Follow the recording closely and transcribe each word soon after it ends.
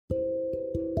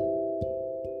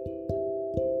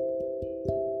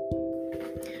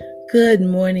Good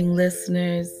morning,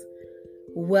 listeners.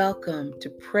 Welcome to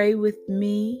Pray With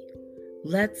Me.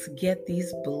 Let's get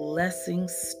these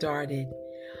blessings started.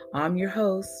 I'm your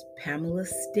host, Pamela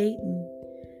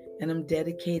Staten, and I'm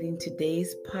dedicating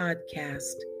today's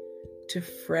podcast to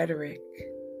Frederick.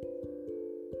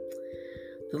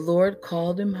 The Lord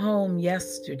called him home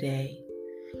yesterday,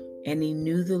 and he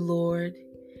knew the Lord.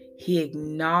 He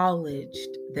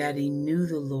acknowledged that he knew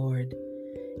the Lord,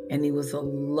 and he was a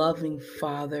loving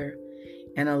father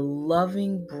and a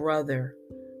loving brother,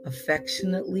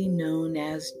 affectionately known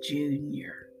as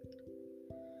Junior.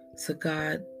 So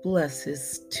God bless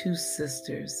his two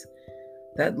sisters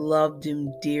that loved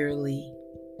him dearly,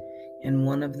 and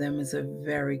one of them is a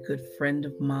very good friend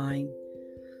of mine.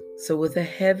 So with a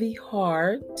heavy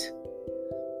heart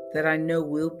that I know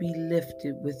will be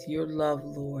lifted with your love,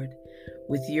 Lord,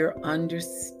 with your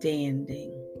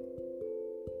understanding,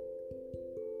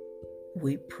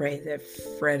 we pray that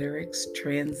Frederick's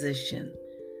transition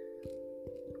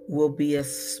will be a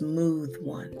smooth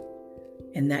one,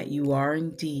 and that you are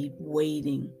indeed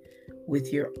waiting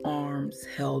with your arms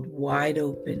held wide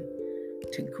open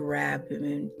to grab him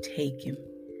and take him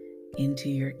into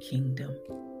your kingdom.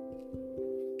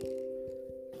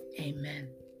 Amen.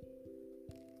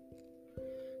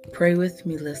 Pray with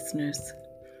me, listeners,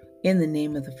 in the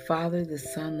name of the Father, the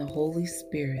Son, the Holy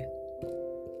Spirit.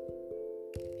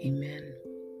 Amen.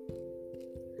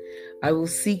 I will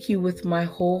seek you with my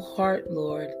whole heart,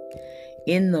 Lord.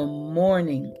 In the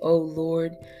morning, O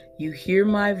Lord, you hear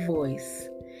my voice.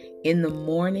 In the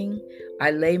morning, I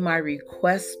lay my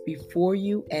requests before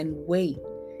you and wait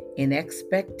in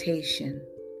expectation.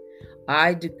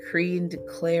 I decree and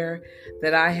declare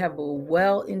that I have a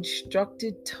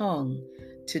well-instructed tongue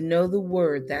to know the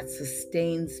word that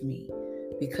sustains me,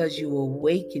 because you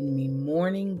awaken me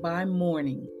morning by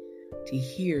morning to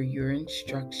hear your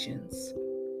instructions.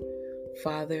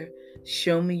 Father,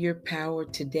 show me your power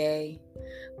today.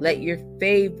 Let your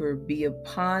favor be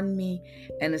upon me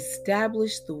and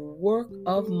establish the work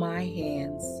of my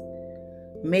hands.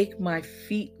 Make my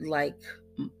feet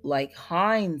like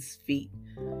hinds' feet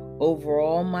over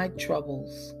all my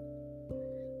troubles.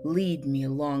 Lead me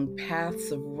along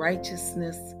paths of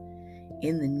righteousness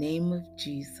in the name of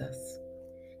Jesus.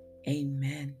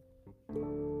 Amen.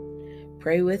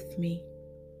 Pray with me.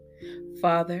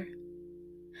 Father,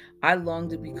 I long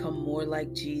to become more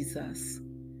like Jesus.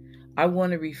 I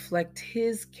want to reflect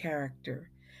his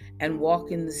character and walk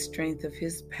in the strength of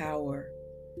his power.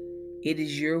 It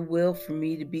is your will for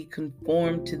me to be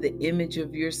conformed to the image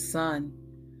of your Son.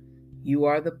 You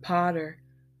are the potter.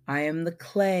 I am the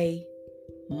clay.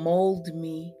 Mold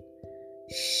me.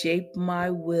 Shape my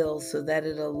will so that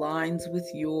it aligns with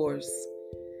yours.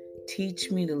 Teach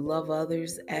me to love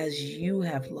others as you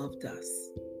have loved us.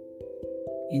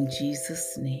 In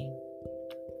Jesus' name,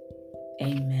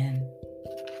 amen.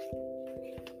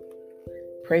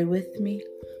 Pray with me.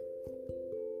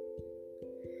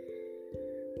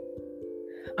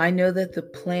 I know that the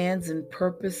plans and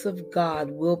purpose of God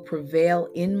will prevail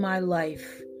in my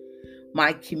life,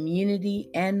 my community,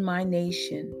 and my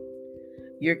nation.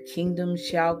 Your kingdom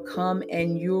shall come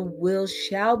and your will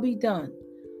shall be done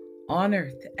on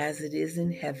earth as it is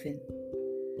in heaven.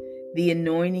 The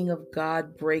anointing of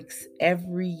God breaks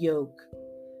every yoke.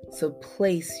 So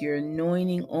place your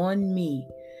anointing on me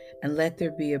and let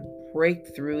there be a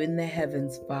breakthrough in the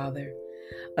heavens, Father.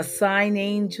 Assign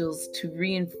angels to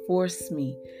reinforce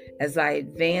me as I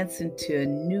advance into a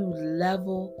new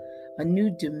level, a new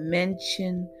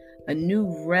dimension, a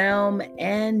new realm,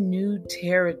 and new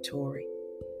territory.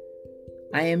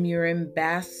 I am your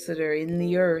ambassador in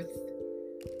the earth.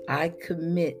 I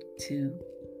commit to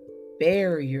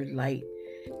bear your light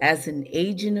as an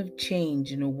agent of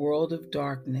change in a world of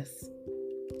darkness.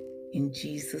 In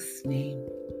Jesus' name,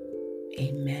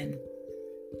 amen.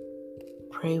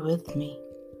 Pray with me.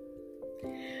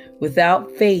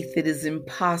 Without faith, it is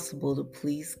impossible to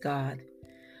please God.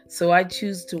 So I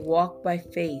choose to walk by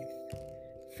faith.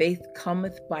 Faith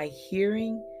cometh by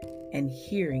hearing, and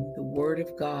hearing the word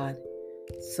of God.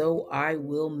 So I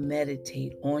will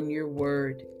meditate on your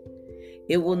word.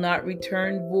 It will not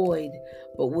return void,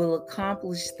 but will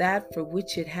accomplish that for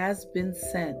which it has been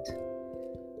sent.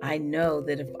 I know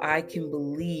that if I can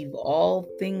believe, all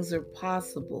things are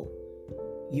possible.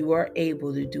 You are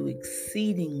able to do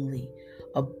exceedingly,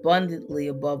 abundantly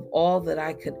above all that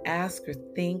I could ask or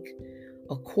think,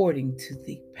 according to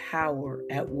the power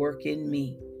at work in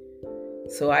me.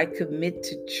 So I commit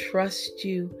to trust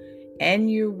you and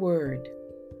your word.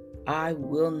 I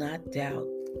will not doubt.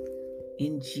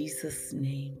 In Jesus'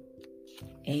 name,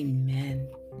 amen.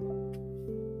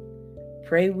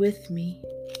 Pray with me.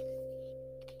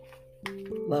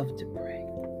 love to pray.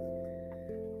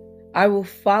 I will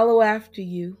follow after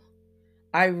you.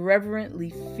 I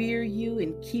reverently fear you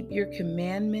and keep your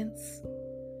commandments.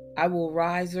 I will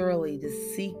rise early to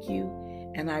seek you,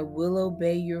 and I will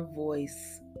obey your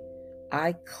voice.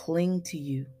 I cling to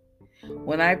you.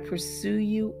 When I pursue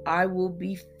you, I will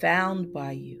be found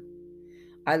by you.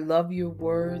 I love your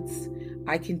words.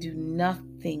 I can do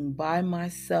nothing by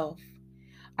myself.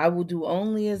 I will do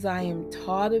only as I am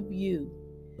taught of you.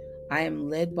 I am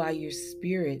led by your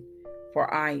Spirit,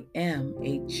 for I am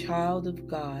a child of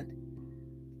God.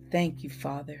 Thank you,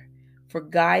 Father, for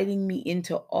guiding me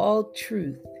into all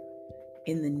truth.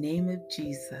 In the name of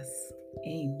Jesus,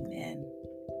 amen.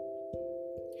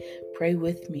 Pray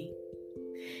with me.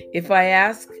 If I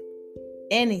ask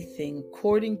anything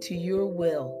according to your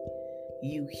will,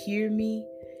 you hear me,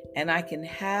 and I can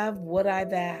have what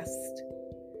I've asked.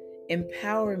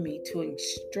 Empower me to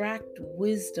extract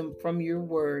wisdom from your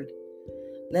word.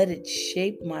 Let it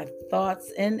shape my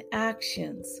thoughts and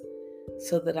actions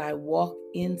so that I walk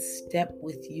in step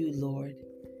with you, Lord.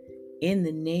 In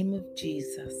the name of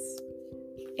Jesus,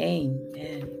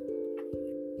 amen.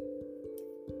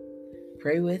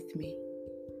 Pray with me.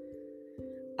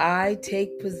 I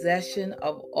take possession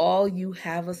of all you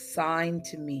have assigned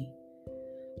to me.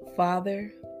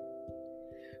 Father,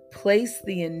 place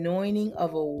the anointing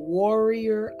of a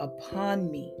warrior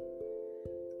upon me.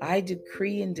 I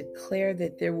decree and declare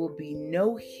that there will be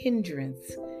no hindrance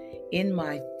in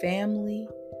my family,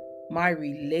 my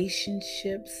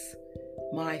relationships,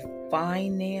 my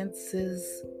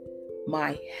finances,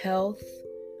 my health,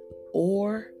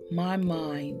 or my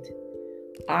mind.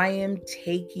 I am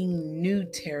taking new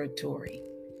territory.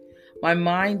 My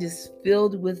mind is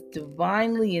filled with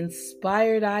divinely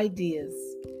inspired ideas.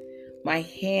 My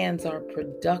hands are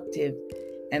productive,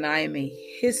 and I am a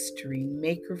history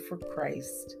maker for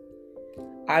Christ.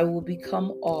 I will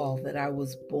become all that I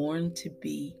was born to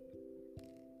be.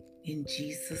 In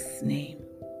Jesus' name,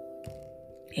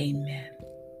 amen.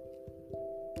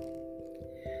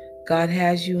 God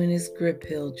has you in his grip,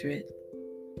 Hildred.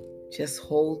 Just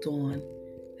hold on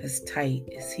as tight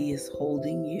as he is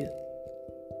holding you.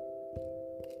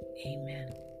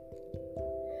 Amen.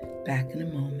 Back in a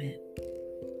moment.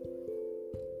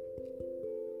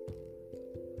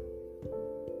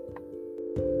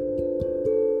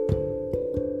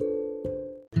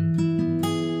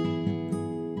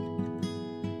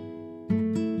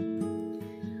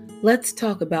 Let's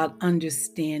talk about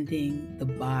understanding the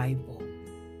Bible.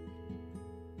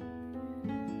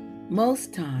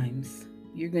 Most times,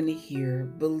 you're going to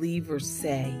hear believers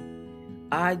say,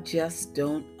 I just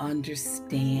don't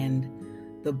understand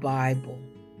the Bible.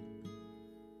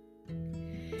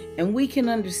 And we can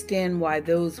understand why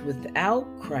those without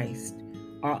Christ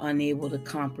are unable to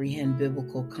comprehend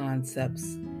biblical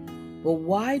concepts. But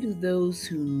why do those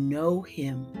who know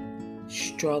him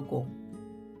struggle?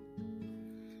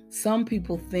 Some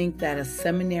people think that a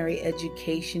seminary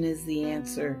education is the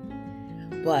answer,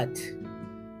 but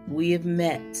we have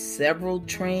met several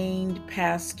trained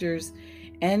pastors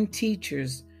and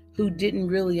teachers who didn't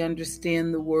really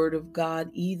understand the Word of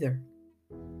God either.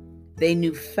 They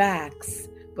knew facts,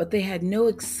 but they had no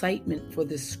excitement for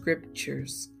the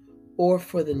Scriptures or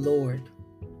for the Lord.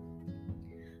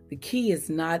 The key is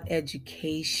not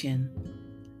education,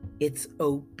 it's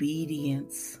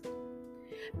obedience.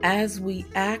 As we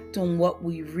act on what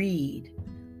we read,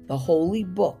 the Holy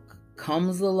Book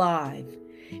comes alive,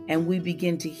 and we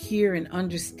begin to hear and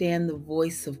understand the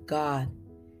voice of God.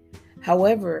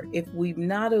 However, if we've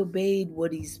not obeyed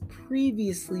what he's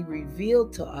previously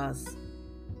revealed to us,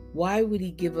 why would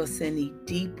he give us any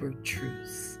deeper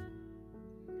truths?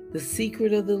 The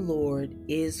secret of the Lord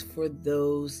is for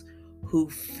those who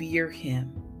fear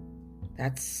him.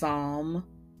 That's Psalm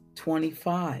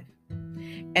 25.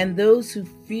 And those who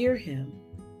fear him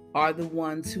are the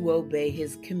ones who obey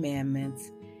his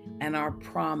commandments and are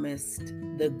promised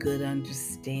the good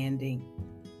understanding.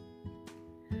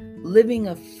 Living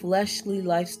a fleshly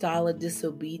lifestyle of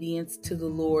disobedience to the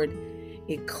Lord,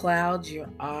 it clouds your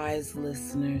eyes,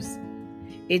 listeners.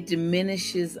 It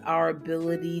diminishes our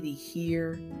ability to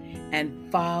hear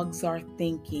and fogs our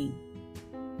thinking.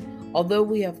 Although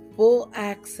we have full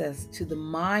access to the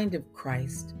mind of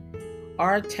Christ,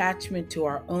 our attachment to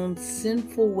our own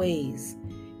sinful ways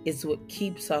is what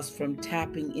keeps us from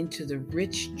tapping into the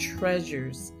rich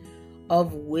treasures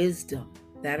of wisdom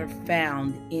that are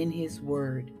found in his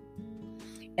word.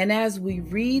 And as we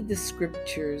read the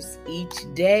scriptures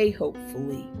each day,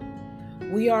 hopefully,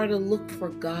 we are to look for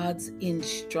God's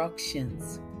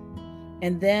instructions.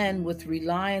 And then, with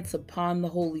reliance upon the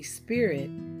Holy Spirit,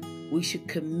 we should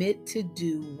commit to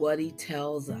do what he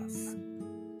tells us.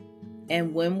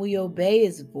 And when we obey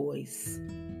his voice,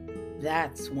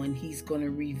 that's when he's going to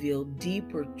reveal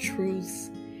deeper truths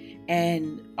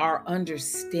and our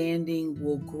understanding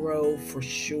will grow for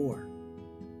sure.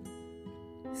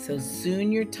 So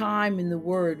soon your time in the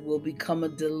Word will become a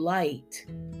delight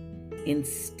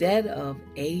instead of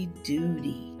a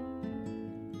duty.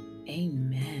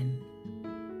 Amen.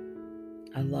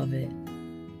 I love it.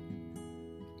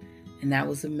 And that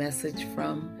was a message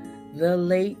from the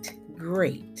late,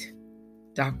 great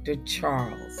Dr.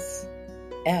 Charles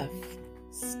F.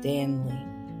 Stanley.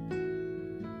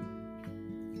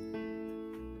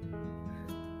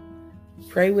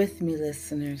 Pray with me,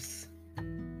 listeners.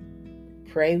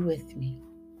 Pray with me.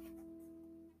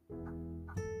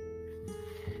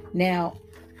 Now,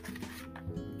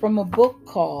 from a book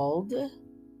called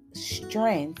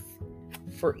Strength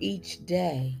for Each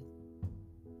Day,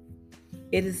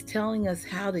 it is telling us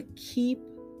how to keep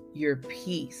your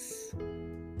peace.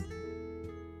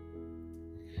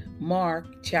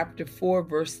 Mark chapter 4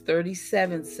 verse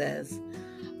 37 says,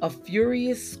 "A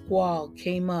furious squall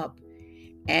came up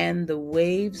and the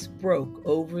waves broke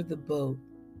over the boat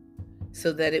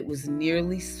so that it was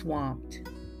nearly swamped.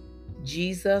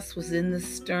 Jesus was in the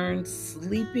stern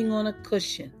sleeping on a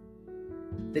cushion.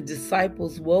 The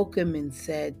disciples woke him and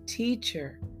said,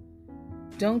 'Teacher,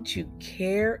 don't you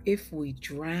care if we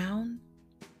drown?'"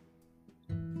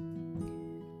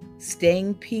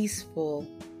 Staying peaceful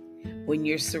when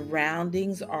your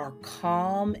surroundings are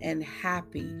calm and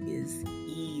happy is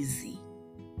easy.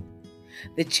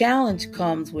 The challenge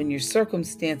comes when your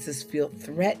circumstances feel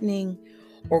threatening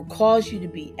or cause you to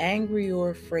be angry or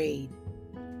afraid.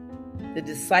 The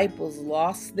disciples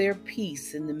lost their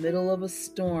peace in the middle of a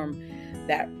storm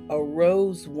that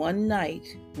arose one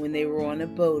night when they were on a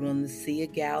boat on the Sea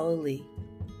of Galilee.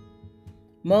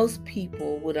 Most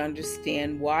people would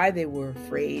understand why they were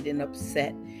afraid and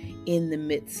upset in the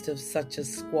midst of such a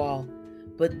squall,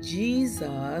 but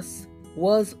Jesus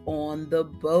was on the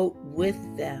boat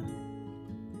with them,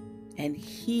 and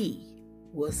he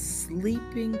was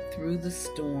sleeping through the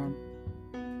storm.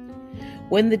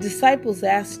 When the disciples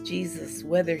asked Jesus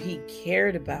whether he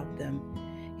cared about them,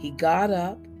 he got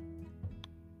up,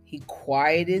 he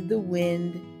quieted the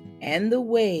wind and the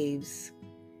waves,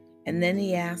 and then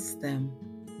he asked them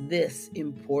this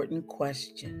important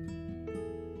question: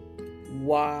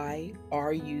 "Why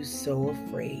are you so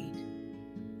afraid?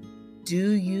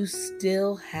 Do you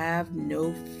still have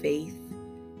no faith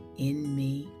in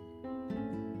me?"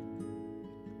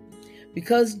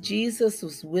 Because Jesus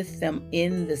was with them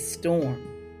in the storm,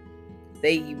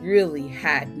 they really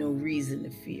had no reason to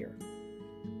fear.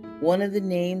 One of the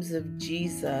names of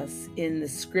Jesus in the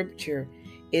scripture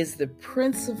is the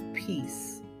Prince of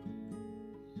Peace.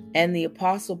 And the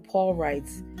Apostle Paul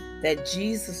writes that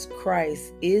Jesus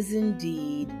Christ is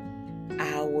indeed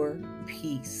our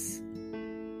peace.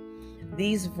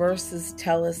 These verses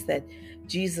tell us that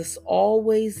Jesus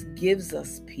always gives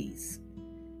us peace.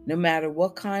 No matter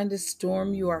what kind of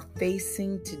storm you are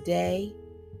facing today,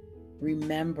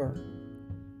 remember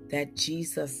that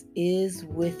Jesus is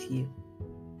with you,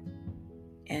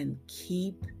 and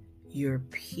keep your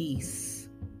peace.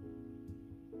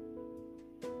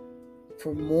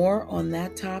 For more on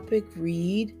that topic,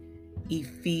 read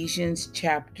Ephesians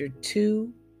chapter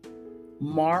 2,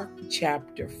 Mark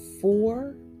chapter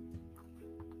 4,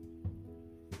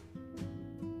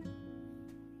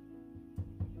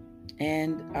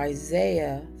 and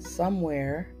Isaiah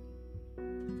somewhere,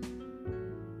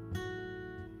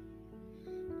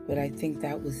 but I think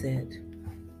that was it.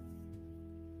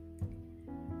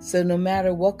 So no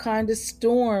matter what kind of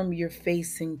storm you're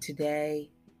facing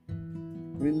today,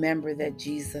 remember that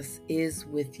Jesus is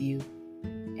with you,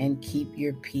 and keep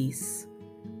your peace.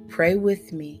 Pray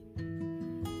with me.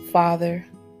 Father,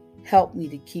 help me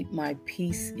to keep my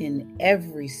peace in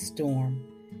every storm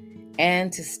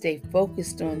and to stay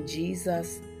focused on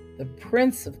Jesus, the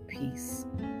Prince of Peace,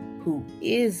 who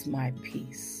is my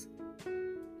peace.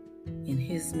 In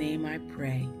his name I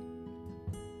pray.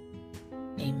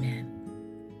 Amen.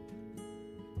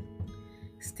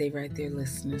 Stay right there,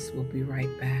 listeners. We'll be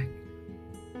right back.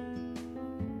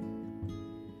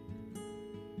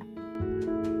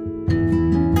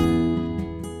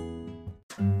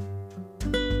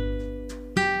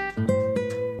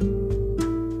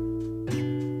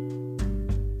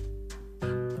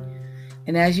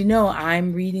 And as you know,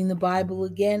 I'm reading the Bible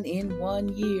again in 1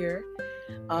 year.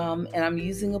 And I'm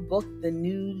using a book, the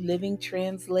New Living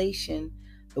Translation,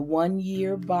 the 1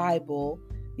 Year Bible,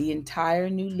 the entire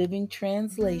New Living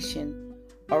Translation,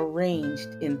 arranged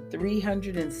in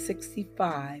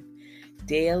 365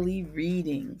 daily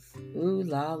readings. Ooh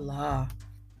la la.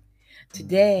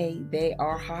 Today, they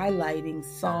are highlighting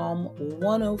Psalm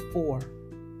 104,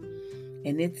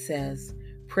 and it says,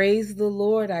 "Praise the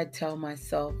Lord, I tell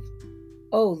myself.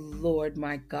 O Lord,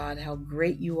 my God, how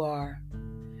great you are.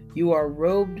 You are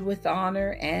robed with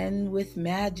honor and with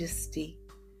majesty.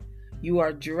 You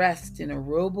are dressed in a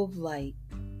robe of light.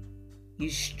 You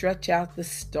stretch out the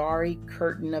starry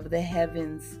curtain of the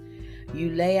heavens.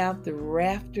 You lay out the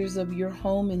rafters of your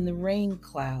home in the rain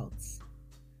clouds.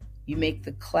 You make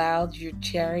the clouds your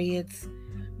chariots.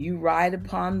 You ride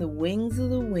upon the wings of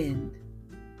the wind.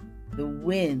 The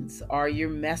winds are your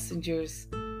messengers.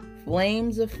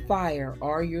 Flames of fire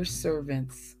are your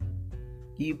servants.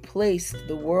 You placed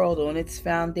the world on its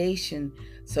foundation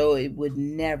so it would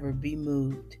never be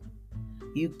moved.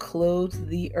 You clothed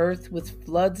the earth with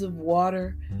floods of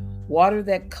water, water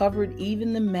that covered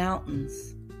even the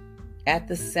mountains. At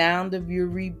the sound of your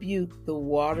rebuke, the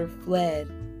water fled.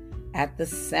 At the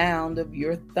sound of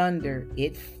your thunder,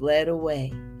 it fled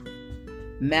away.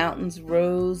 Mountains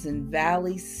rose and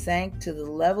valleys sank to the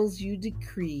levels you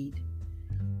decreed.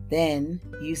 Then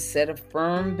you set a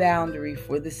firm boundary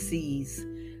for the seas,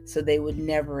 so they would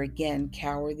never again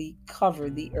cover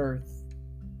the earth.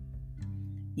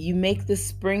 You make the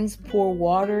springs pour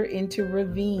water into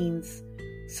ravines,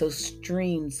 so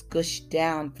streams gush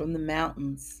down from the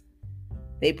mountains.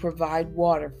 They provide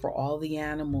water for all the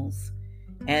animals,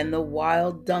 and the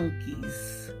wild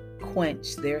donkeys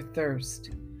quench their thirst.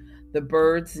 The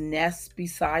birds nest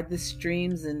beside the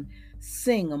streams and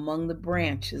sing among the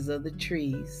branches of the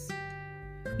trees.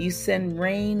 You send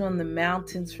rain on the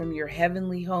mountains from your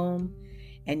heavenly home,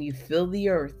 and you fill the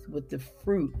earth with the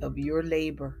fruit of your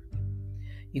labor.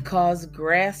 You cause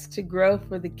grass to grow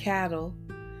for the cattle.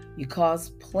 You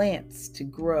cause plants to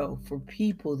grow for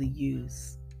people to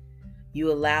use.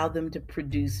 You allow them to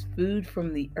produce food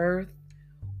from the earth,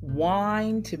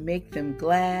 wine to make them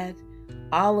glad,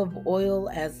 olive oil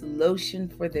as lotion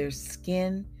for their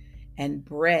skin, and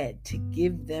bread to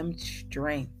give them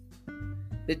strength.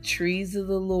 The trees of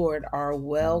the Lord are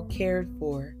well cared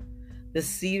for, the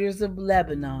cedars of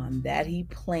Lebanon that he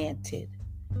planted.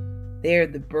 There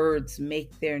the birds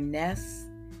make their nests,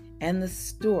 and the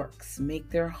storks make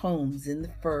their homes in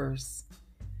the firs.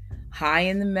 High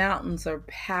in the mountains are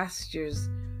pastures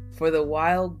for the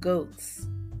wild goats,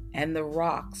 and the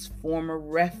rocks form a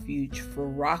refuge for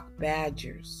rock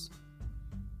badgers.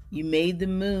 You made the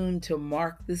moon to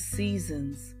mark the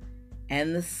seasons,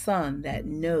 and the sun that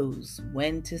knows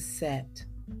when to set.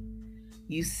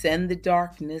 You send the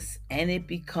darkness, and it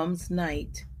becomes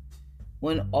night,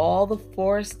 when all the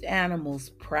forest animals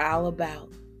prowl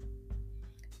about.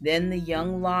 Then the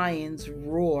young lions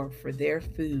roar for their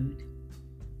food,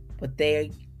 but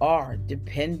they are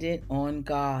dependent on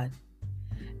God.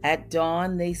 At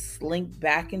dawn, they slink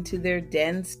back into their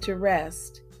dens to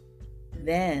rest.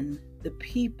 Then the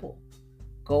people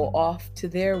go off to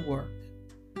their work,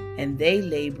 and they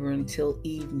labor until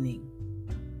evening.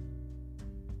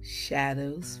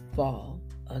 Shadows fall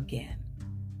again.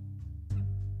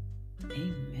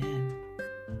 Amen.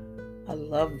 I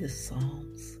love the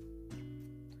Psalms.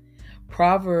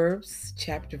 Proverbs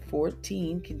chapter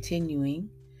 14, continuing.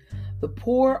 The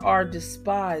poor are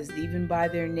despised even by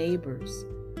their neighbors,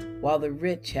 while the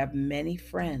rich have many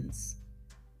friends.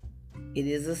 It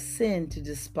is a sin to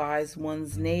despise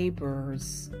one's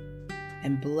neighbors,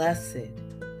 and blessed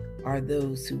are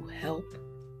those who help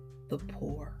the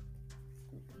poor.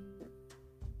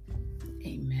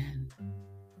 Amen.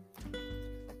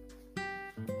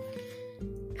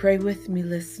 Pray with me,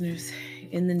 listeners,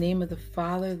 in the name of the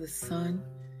Father, the Son,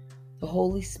 the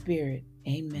Holy Spirit.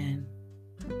 Amen.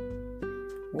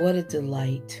 What a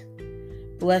delight.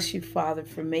 Bless you, Father,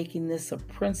 for making this a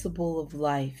principle of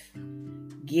life.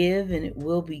 Give, and it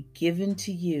will be given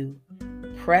to you.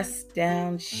 Pressed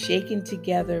down, shaken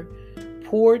together,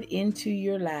 poured into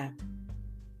your lap.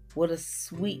 What a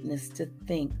sweetness to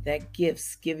think that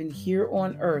gifts given here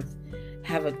on earth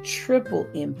have a triple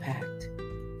impact.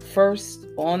 First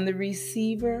on the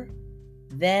receiver,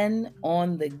 then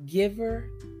on the giver,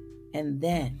 and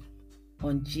then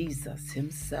on Jesus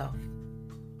himself.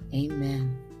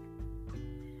 Amen.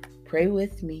 Pray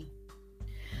with me.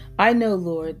 I know,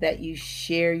 Lord, that you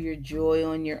share your joy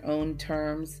on your own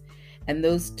terms, and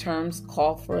those terms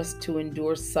call for us to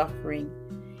endure suffering,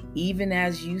 even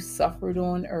as you suffered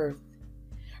on earth.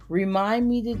 Remind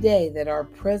me today that our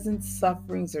present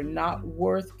sufferings are not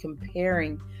worth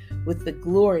comparing with the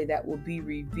glory that will be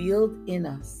revealed in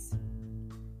us.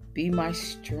 Be my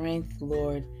strength,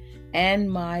 Lord,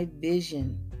 and my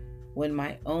vision when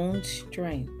my own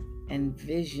strength and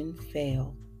vision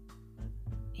fail.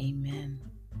 Amen.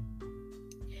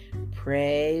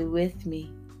 Pray with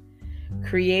me.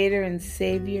 Creator and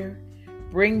Savior,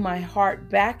 bring my heart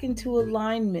back into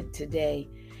alignment today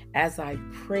as I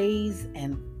praise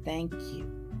and thank you.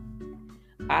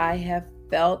 I have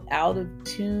felt out of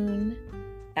tune,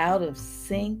 out of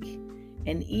sync,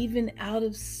 and even out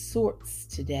of sorts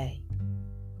today.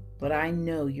 But I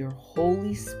know your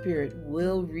Holy Spirit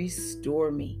will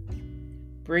restore me,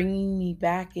 bringing me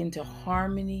back into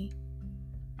harmony.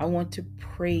 I want to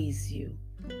praise you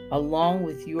along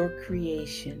with your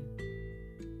creation,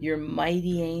 your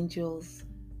mighty angels,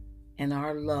 and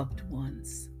our loved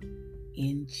ones.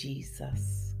 In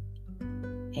Jesus.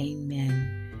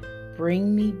 Amen.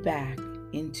 Bring me back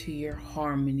into your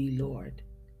harmony, Lord.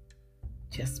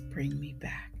 Just bring me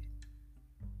back.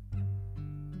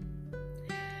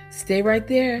 Stay right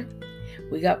there.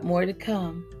 We got more to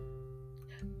come.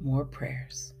 More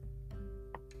prayers.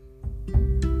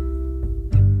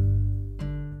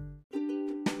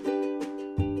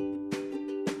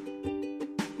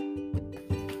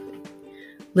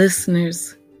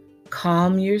 Listeners,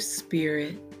 calm your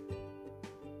spirit.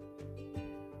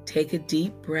 Take a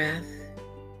deep breath.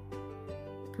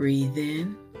 Breathe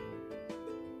in.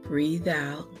 Breathe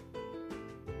out.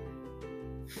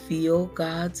 Feel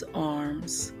God's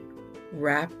arms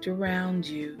wrapped around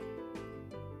you.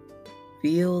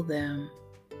 Feel them.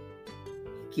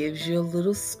 He gives you a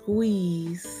little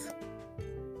squeeze.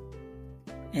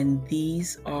 And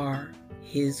these are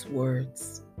His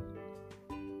words.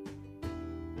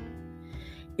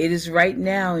 It is right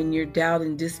now in your doubt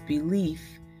and disbelief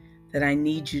that I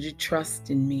need you to trust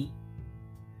in me.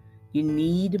 You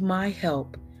need my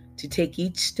help to take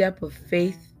each step of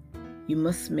faith you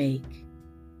must make.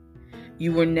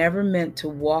 You were never meant to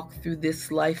walk through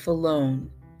this life alone.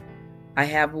 I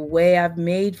have a way I've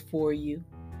made for you,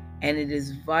 and it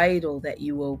is vital that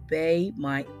you obey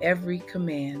my every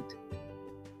command.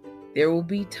 There will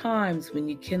be times when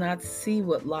you cannot see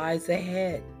what lies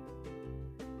ahead.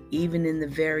 Even in the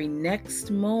very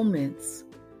next moments,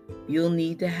 you'll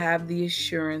need to have the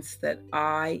assurance that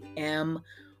I am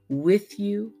with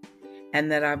you and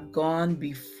that I've gone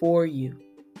before you.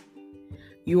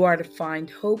 You are to find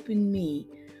hope in me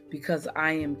because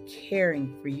I am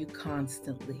caring for you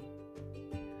constantly.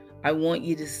 I want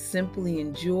you to simply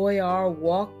enjoy our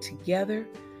walk together,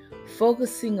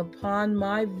 focusing upon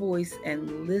my voice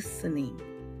and listening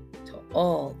to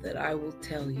all that I will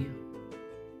tell you.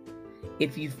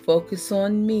 If you focus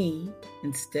on me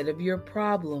instead of your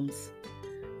problems,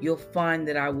 you'll find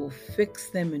that I will fix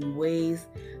them in ways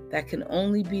that can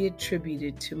only be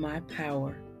attributed to my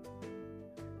power.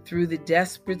 Through the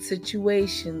desperate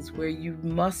situations where you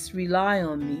must rely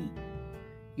on me,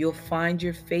 you'll find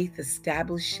your faith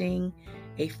establishing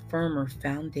a firmer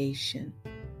foundation.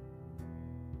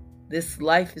 This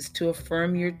life is to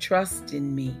affirm your trust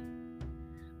in me.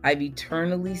 I've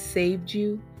eternally saved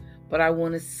you, but I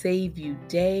want to save you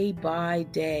day by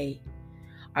day.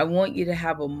 I want you to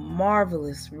have a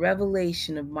marvelous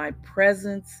revelation of my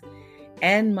presence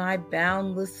and my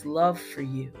boundless love for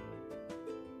you.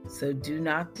 So do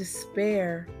not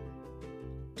despair.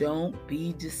 Don't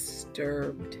be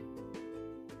disturbed.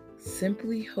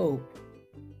 Simply hope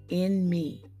in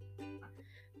me.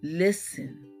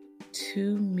 Listen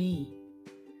to me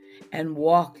and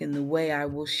walk in the way I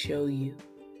will show you.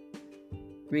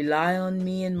 Rely on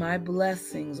me, and my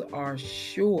blessings are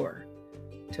sure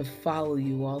to follow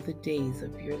you all the days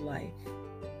of your life.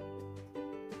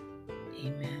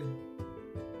 Amen.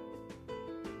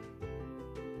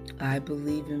 I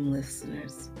believe Him,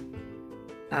 listeners.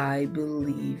 I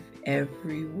believe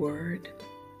every word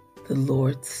the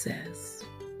Lord says.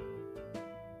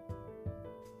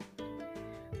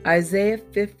 Isaiah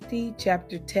 50,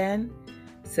 chapter 10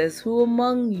 says, "Who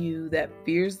among you that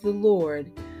fears the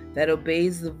Lord, that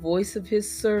obeys the voice of His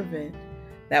servant,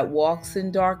 that walks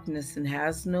in darkness and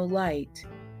has no light,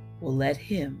 will let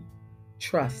him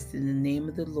trust in the name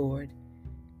of the Lord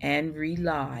and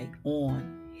rely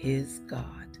on his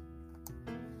God."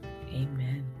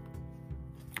 Amen.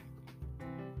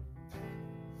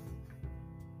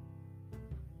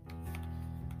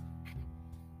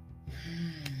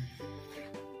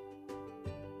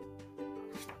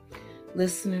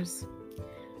 Listeners,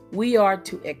 we are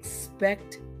to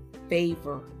expect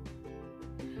favor.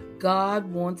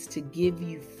 God wants to give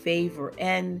you favor,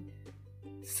 and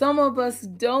some of us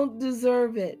don't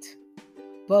deserve it,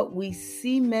 but we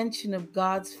see mention of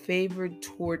God's favor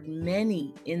toward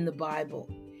many in the Bible,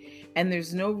 and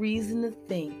there's no reason to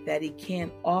think that He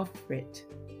can't offer it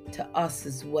to us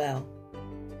as well.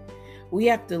 We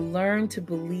have to learn to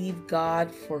believe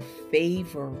God for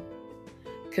favor.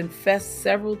 Confess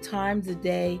several times a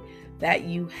day that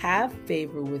you have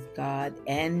favor with God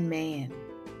and man.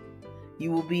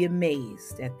 You will be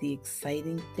amazed at the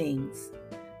exciting things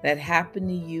that happen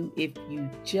to you if you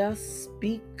just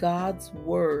speak God's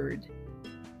word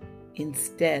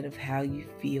instead of how you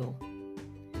feel.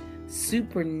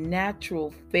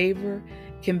 Supernatural favor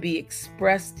can be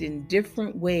expressed in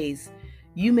different ways.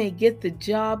 You may get the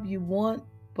job you want,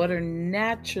 but are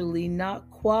naturally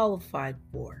not qualified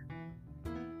for.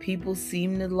 People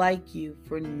seem to like you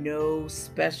for no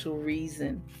special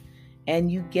reason,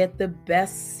 and you get the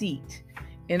best seat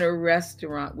in a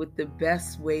restaurant with the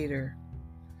best waiter.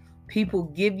 People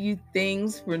give you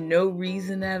things for no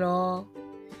reason at all.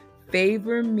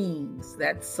 Favor means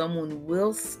that someone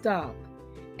will stop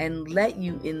and let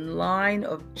you in line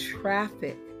of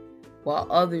traffic while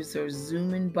others are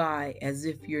zooming by as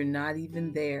if you're not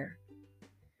even there.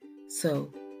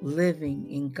 So,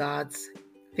 living in God's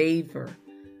favor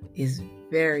is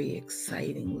very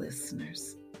exciting,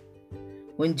 listeners.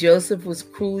 When Joseph was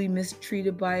cruelly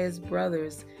mistreated by his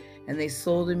brothers and they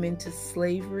sold him into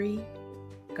slavery,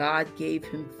 God gave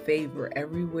him favor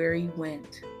everywhere he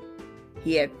went.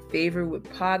 He had favor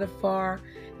with Potiphar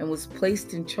and was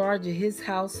placed in charge of his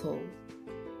household.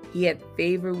 He had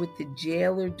favor with the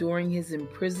jailer during his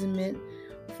imprisonment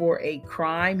for a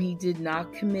crime he did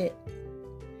not commit.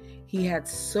 He had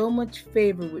so much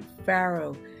favor with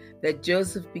Pharaoh that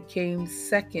Joseph became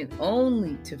second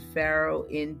only to Pharaoh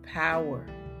in power.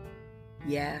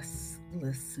 Yes,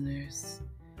 listeners,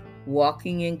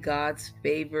 walking in God's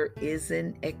favor is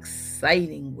an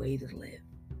exciting way to live.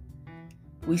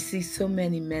 We see so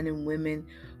many men and women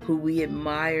who we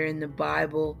admire in the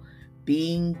Bible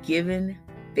being given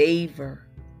favor.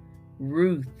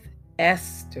 Ruth,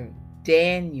 Esther,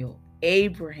 Daniel,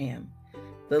 Abraham,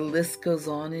 the list goes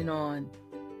on and on.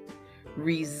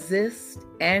 Resist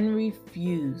and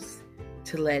refuse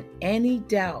to let any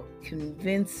doubt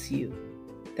convince you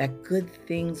that good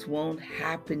things won't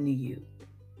happen to you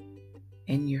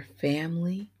and your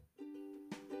family.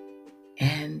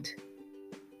 And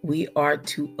we are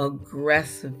to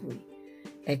aggressively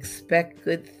expect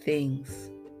good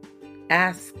things.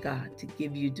 Ask God to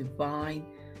give you divine,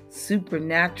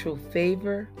 supernatural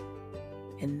favor,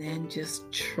 and then just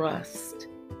trust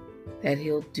that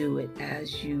He'll do it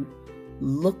as you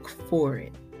look for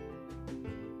it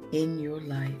in your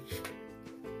life.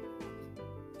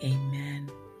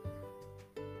 Amen.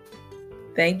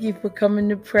 Thank you for coming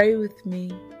to pray with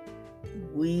me.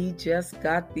 We just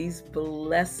got these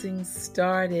blessings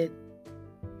started.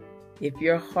 If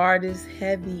your heart is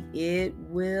heavy, it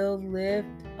will lift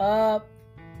up.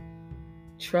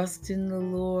 Trust in the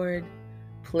Lord.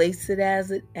 Place it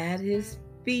at His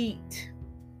feet.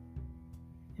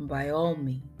 And by all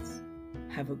means,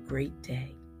 have a great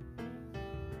day.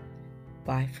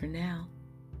 Bye for now.